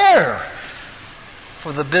care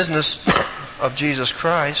for the business of Jesus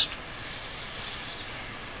Christ.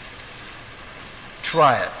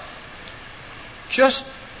 Try it. Just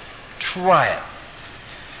try it.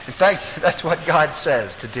 In fact, that's what God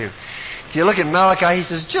says to do. If you look at Malachi, he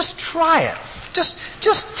says, just try it. Just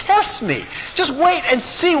test me. Just wait and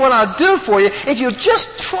see what I'll do for you. If you just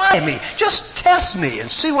try me, just test me and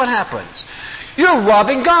see what happens. You're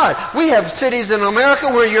robbing God. We have cities in America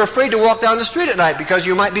where you're afraid to walk down the street at night because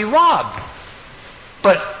you might be robbed.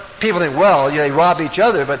 But people think, well, they rob each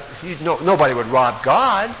other, but nobody would rob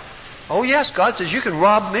God. Oh yes, God says, you can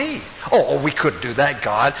rob me. Oh, we couldn't do that,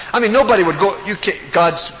 God. I mean, nobody would go,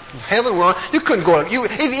 God's heaven, you couldn't go,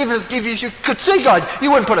 even if you could see God, you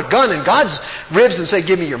wouldn't put a gun in God's ribs and say,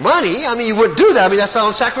 give me your money. I mean, you wouldn't do that. I mean, that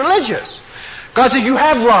sounds sacrilegious. God says, you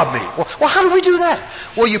have robbed me. Well, how do we do that?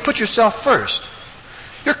 Well, you put yourself first.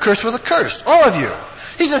 You're cursed with a curse. All of you.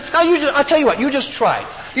 He said, now I'll tell you what, you just try.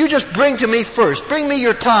 You just bring to me first. Bring me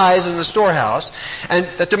your tithes in the storehouse, and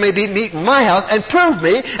that there may be meat in my house, and prove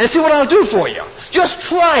me, and see what I'll do for you. Just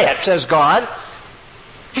try it, says God.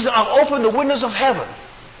 He said, I'll open the windows of heaven.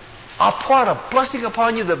 I'll pour out a blessing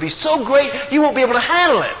upon you that'll be so great, you won't be able to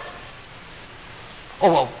handle it.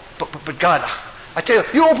 Oh, well, but God, I tell you,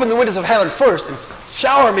 you open the windows of heaven first, and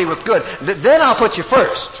shower me with good. Then I'll put you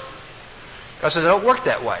first. God says, it don't work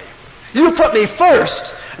that way. You put me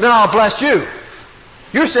first, then I'll bless you.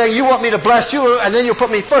 You're saying you want me to bless you, and then you'll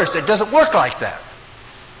put me first. It doesn't work like that.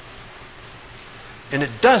 And it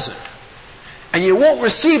doesn't. And you won't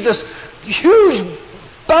receive this huge,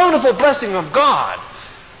 bountiful blessing of God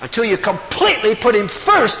until you completely put Him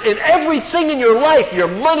first in everything in your life, your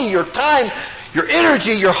money, your time, your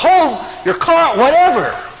energy, your home, your car,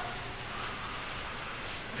 whatever.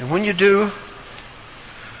 And when you do,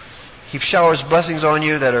 He showers blessings on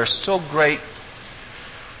you that are so great,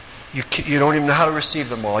 you don't even know how to receive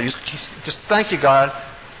them all. You just thank you, God.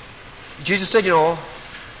 Jesus said,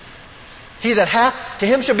 he that hath, to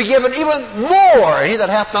him shall be given even more. He that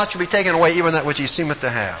hath not shall be taken away even that which he seemeth to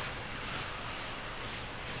have.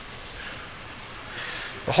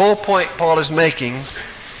 The whole point Paul is making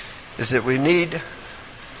is that we need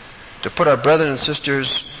to put our brethren and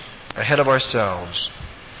sisters ahead of ourselves.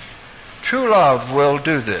 True love will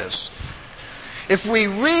do this. If we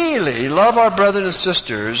really love our brothers and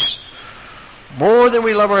sisters more than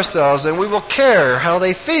we love ourselves, then we will care how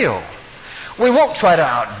they feel. We won't try to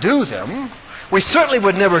outdo them. We certainly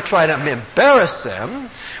would never try to embarrass them.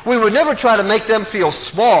 We would never try to make them feel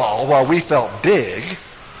small while we felt big.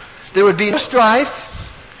 There would be no strife.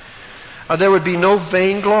 There would be no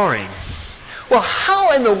vainglory. Well,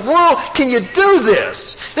 how in the world can you do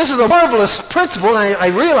this? This is a marvelous principle, and I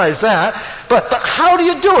realize that. But how do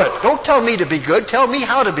you do it? Don't tell me to be good. Tell me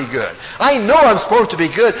how to be good. I know I'm supposed to be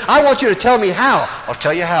good. I want you to tell me how. I'll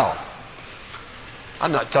tell you how.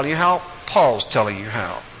 I'm not telling you how. Paul's telling you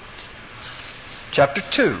how. Chapter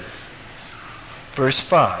 2, verse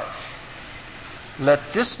 5.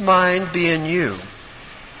 Let this mind be in you,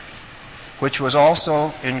 which was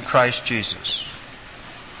also in Christ Jesus.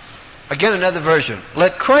 Again, another version.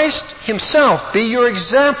 Let Christ Himself be your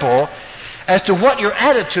example as to what your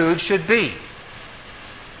attitude should be.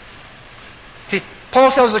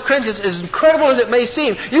 Paul tells the Corinthians, as incredible as it may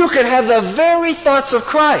seem, you can have the very thoughts of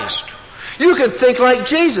Christ. You can think like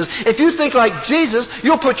Jesus. If you think like Jesus,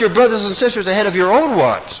 you'll put your brothers and sisters ahead of your own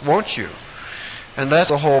wants, won't you? And that's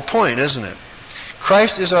the whole point, isn't it?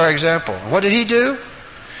 Christ is our example. What did He do?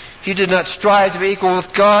 He did not strive to be equal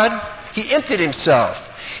with God. He emptied Himself.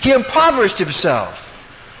 He impoverished Himself.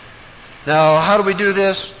 Now, how do we do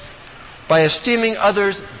this? By esteeming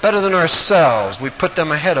others better than ourselves. We put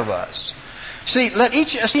them ahead of us. See, let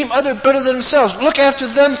each esteem others better than themselves. Look after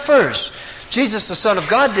them first. Jesus, the Son of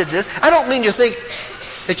God, did this. I don't mean you think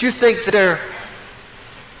that they're,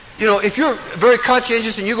 if you're very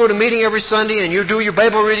conscientious and you go to meeting every Sunday and you do your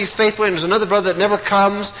Bible readings faithfully and there's another brother that never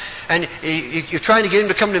comes and you're trying to get him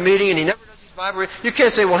to come to meeting and he never does his Bible reading, you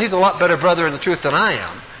can't say, well, he's a lot better brother in the truth than I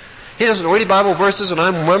am. He doesn't know any Bible verses and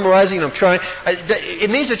I'm memorizing and I'm trying. It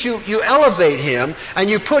means that you elevate him and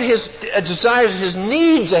you put his desires, his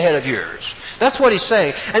needs ahead of yours. That's what he's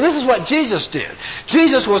saying. And this is what Jesus did.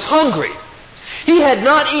 Jesus was hungry. He had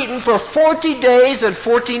not eaten for 40 days and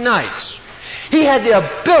 40 nights. He had the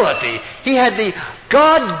ability, he had the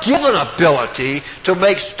God-given ability to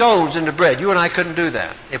make stones into bread. You and I couldn't do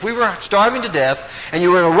that. If we were starving to death and you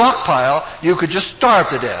were in a rock pile, you could just starve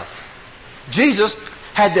to death. Jesus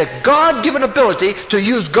had the God-given ability to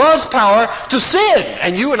use God's power to sin,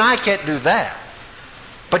 and you and I can't do that.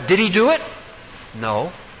 But did he do it?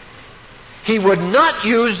 No. He would not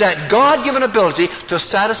use that God-given ability to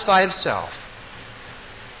satisfy himself.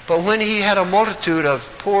 But when he had a multitude of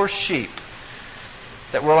poor sheep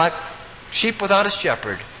that were like sheep without a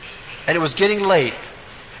shepherd, and it was getting late,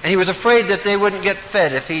 and he was afraid that they wouldn't get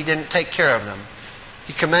fed if he didn't take care of them,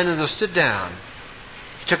 he commanded them to sit down.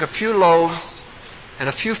 He took a few loaves and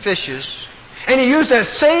a few fishes, and he used that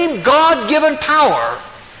same God-given power,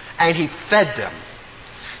 and he fed them.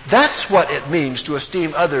 That's what it means to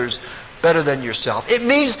esteem others better than yourself. It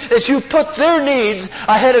means that you put their needs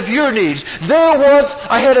ahead of your needs, their wants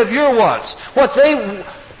ahead of your wants. What they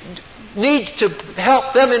need to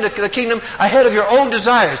help them into the kingdom ahead of your own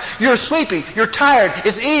desires. You're sleepy, you're tired,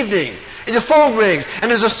 it's evening, and the phone rings,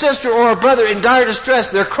 and there's a sister or a brother in dire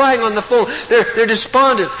distress. They're crying on the phone. They're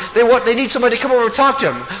despondent. They need somebody to come over and talk to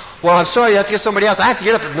them. Well, I'm sorry, you have to get somebody else. I have to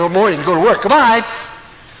get up in the morning and go to work. Goodbye.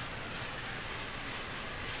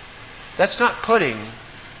 That's not putting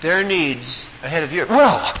their needs ahead of yours.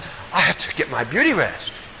 Well, I have to get my beauty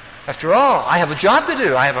rest. After all, I have a job to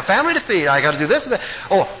do. I have a family to feed. I got to do this and that.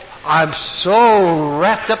 Oh, I'm so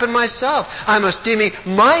wrapped up in myself. I'm esteeming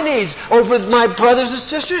my needs over my brothers and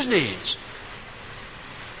sisters' needs.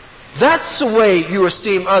 That's the way you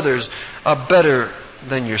esteem others better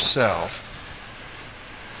than yourself.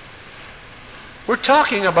 We're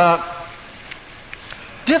talking about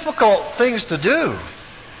difficult things to do.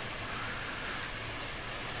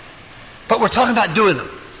 But we're talking about doing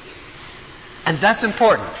them. And that's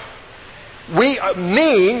important. We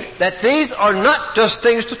mean that these are not just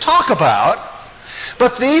things to talk about,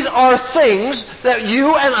 but these are things that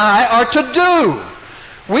you and I are to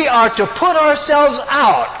do. We are to put ourselves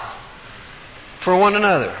out for one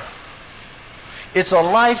another. It's a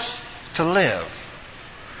life to live.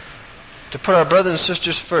 To put our brothers and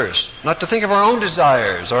sisters first. Not to think of our own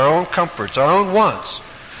desires, our own comforts, our own wants.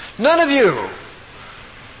 None of you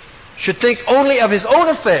should think only of his own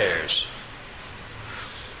affairs,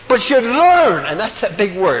 but should learn, and that's that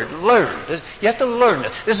big word, learn. You have to learn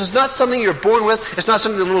it. This is not something you're born with. It's not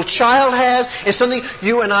something the little child has. It's something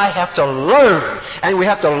you and I have to learn. And we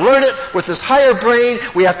have to learn it with this higher brain.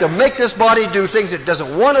 We have to make this body do things it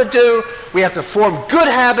doesn't want to do. We have to form good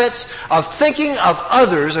habits of thinking of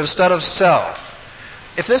others instead of self.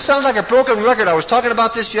 If this sounds like a broken record, I was talking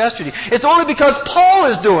about this yesterday. It's only because Paul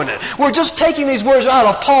is doing it. We're just taking these words out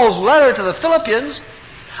of Paul's letter to the Philippians.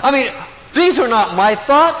 I mean, these are not my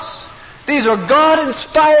thoughts. These are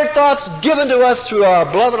God-inspired thoughts given to us through our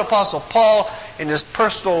beloved Apostle Paul in his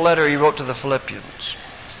personal letter he wrote to the Philippians.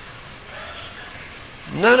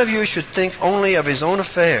 None of you should think only of his own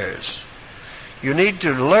affairs. You need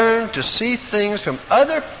to learn to see things from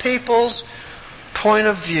other people's point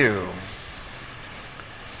of view.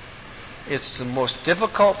 It's the most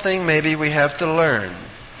difficult thing maybe we have to learn.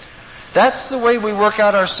 That's the way we work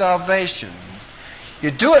out our salvation.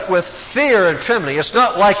 You do it with fear and trembling. It's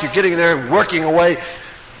not like you're getting there and working away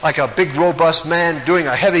like a big robust man doing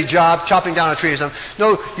a heavy job, chopping down a tree or something.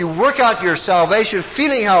 No, you work out your salvation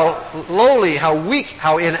feeling how lowly, how weak,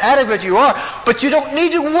 how inadequate you are, but you don't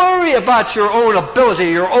need to worry about your own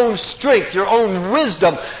ability, your own strength, your own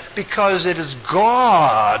wisdom, because it is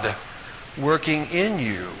God working in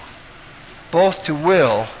you, both to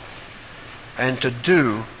will and to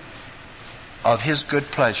do of his good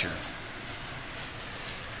pleasure.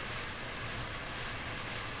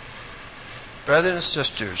 Brothers and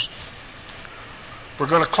sisters, we're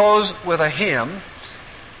going to close with a hymn,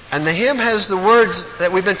 and the hymn has the words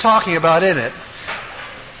that we've been talking about in it.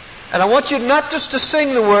 And I want you not just to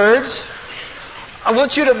sing the words, I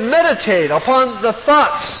want you to meditate upon the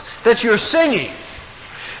thoughts that you're singing,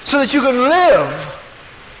 so that you can live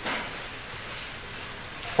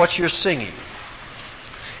what you're singing.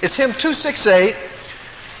 It's hymn 268,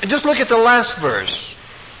 and just look at the last verse.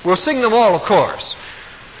 We'll sing them all, of course.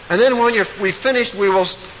 And then when we've finished, we will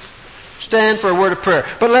stand for a word of prayer.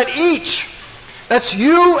 But let each, that's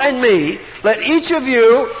you and me, let each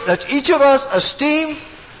of us esteem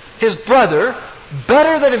his brother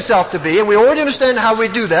better than himself to be. And we already understand how we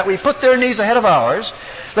do that. We put their needs ahead of ours.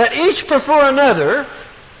 Let each prefer another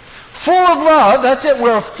full of love. That's it.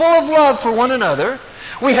 We're full of love for one another.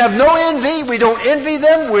 We have no envy. We don't envy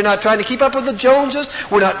them. We're not trying to keep up with the Joneses.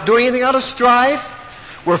 We're not doing anything out of strife.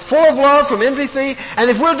 We're full of love from envy. And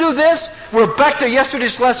if we'll do this, we're back to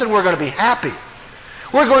yesterday's lesson. We're going to be happy.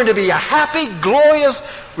 We're going to be a happy, glorious,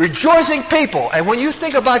 rejoicing people. And when you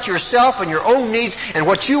think about yourself and your own needs and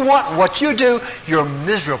what you want and what you do, you're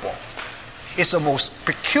miserable. It's the most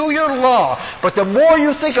peculiar law. But the more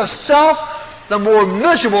you think of self, the more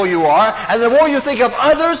miserable you are. And the more you think of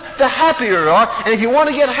others, the happier you are. And if you want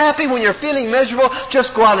to get happy when you're feeling miserable,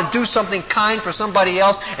 just go out and do something kind for somebody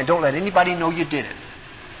else and don't let anybody know you did it.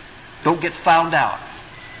 Don't get found out.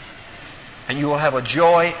 And you will have a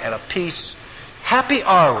joy and a peace. Happy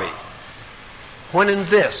are we when in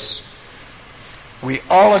this we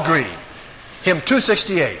all agree. Hymn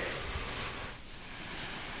 268.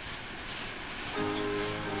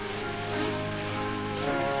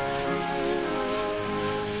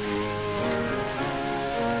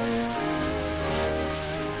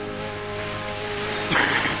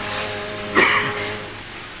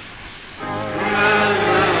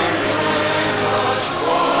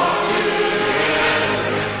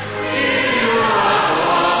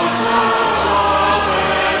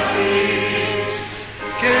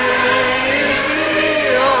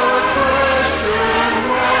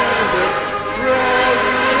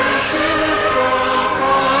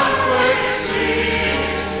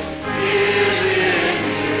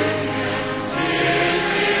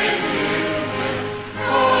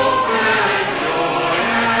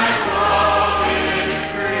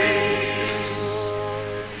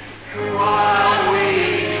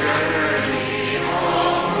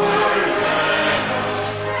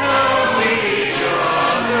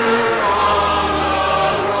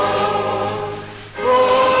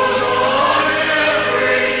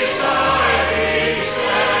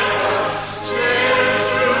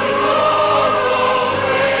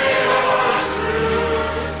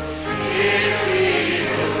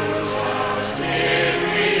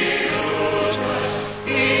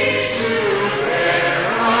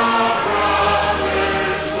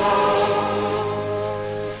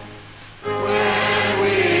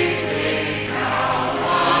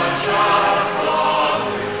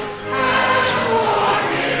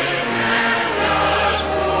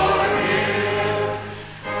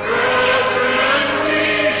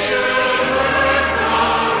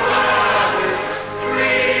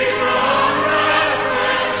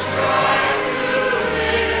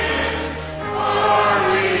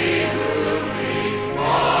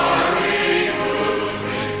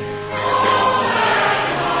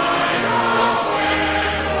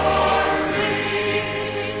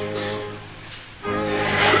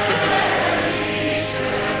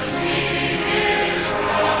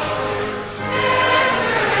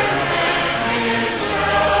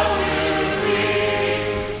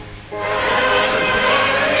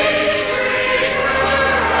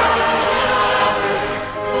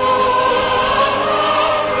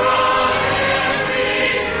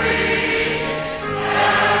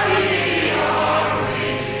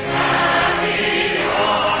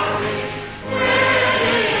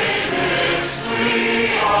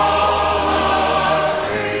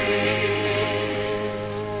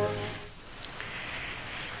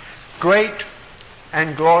 Great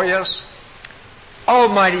and glorious,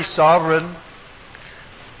 almighty sovereign,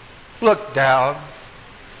 look down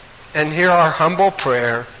and hear our humble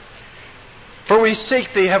prayer. For we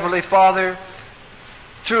seek thee, Heavenly Father,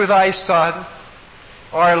 through thy Son,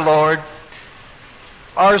 our Lord,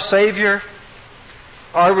 our Savior,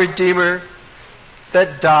 our Redeemer,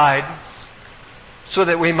 that died so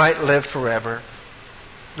that we might live forever.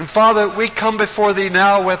 And Father, we come before thee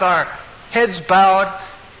now with our heads bowed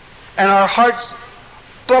and our hearts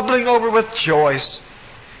bubbling over with joy,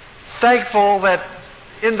 thankful that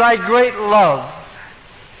in thy great love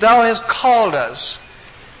thou hast called us,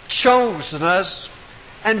 chosen us,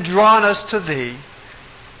 and drawn us to thee.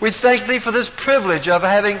 We thank thee for this privilege of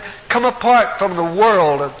having come apart from the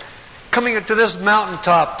world, of coming to this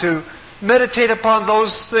mountaintop to meditate upon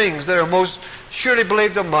those things that are most surely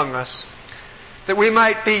believed among us, that we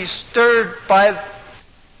might be stirred by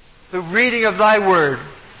the reading of thy word,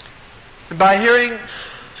 and by hearing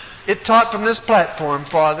it taught from this platform,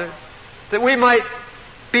 Father, that we might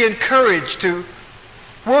be encouraged to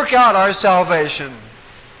work out our salvation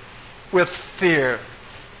with fear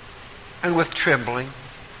and with trembling,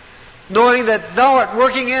 knowing that thou art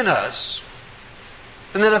working in us,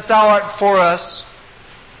 and that if thou art for us,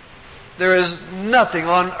 there is nothing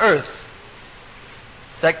on earth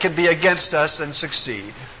that can be against us and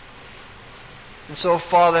succeed. And so,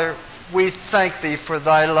 Father, we thank thee for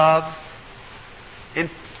thy love.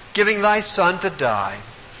 giving thy Son to die.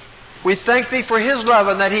 We thank thee for his love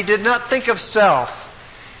and that he did not think of self.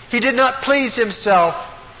 He did not please himself,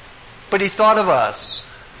 but he thought of us.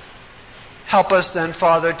 Help us then,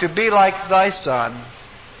 Father, to be like thy Son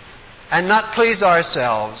and not please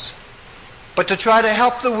ourselves, but to try to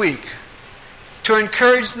help the weak, to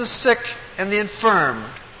encourage the sick and the infirm,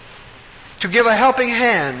 to give a helping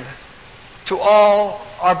hand to all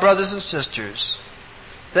our brothers and sisters,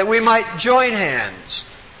 that we might join hands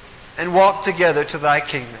and walk together to thy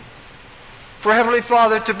kingdom. For Heavenly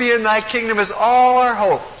Father, to be in thy kingdom is all our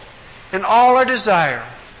hope and all our desire.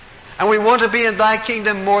 And we want to be in thy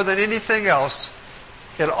kingdom more than anything else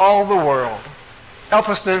in all the world. Help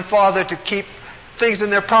us then, Father, to keep things in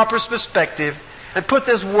their proper perspective and put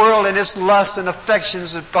this world and its lusts and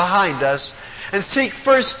affections behind us and seek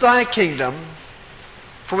first thy kingdom.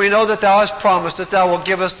 For we know that thou hast promised that thou wilt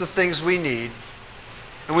give us the things we need.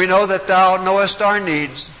 And we know that thou knowest our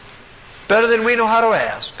needs better than we know how to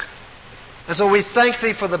ask. And so we thank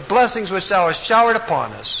thee for the blessings which thou hast showered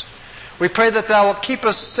upon us. We pray that thou wilt keep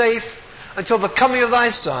us safe until the coming of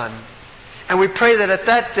thy Son. And we pray that at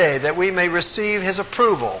that day that we may receive his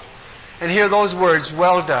approval and hear those words,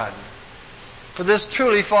 well done. For this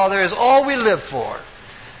truly, Father, is all we live for.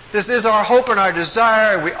 This is our hope and our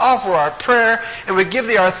desire, and we offer our prayer, and we give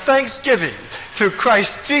thee our thanksgiving through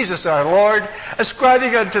Christ Jesus our Lord,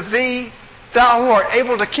 ascribing unto thee, thou who art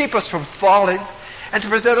able to keep us from falling, and to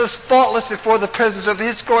present us faultless before the presence of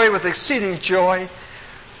his glory with exceeding joy.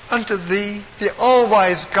 Unto thee, the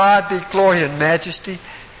all-wise God, be glory and majesty,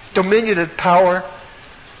 dominion and power,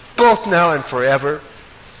 both now and forever.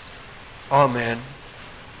 Amen.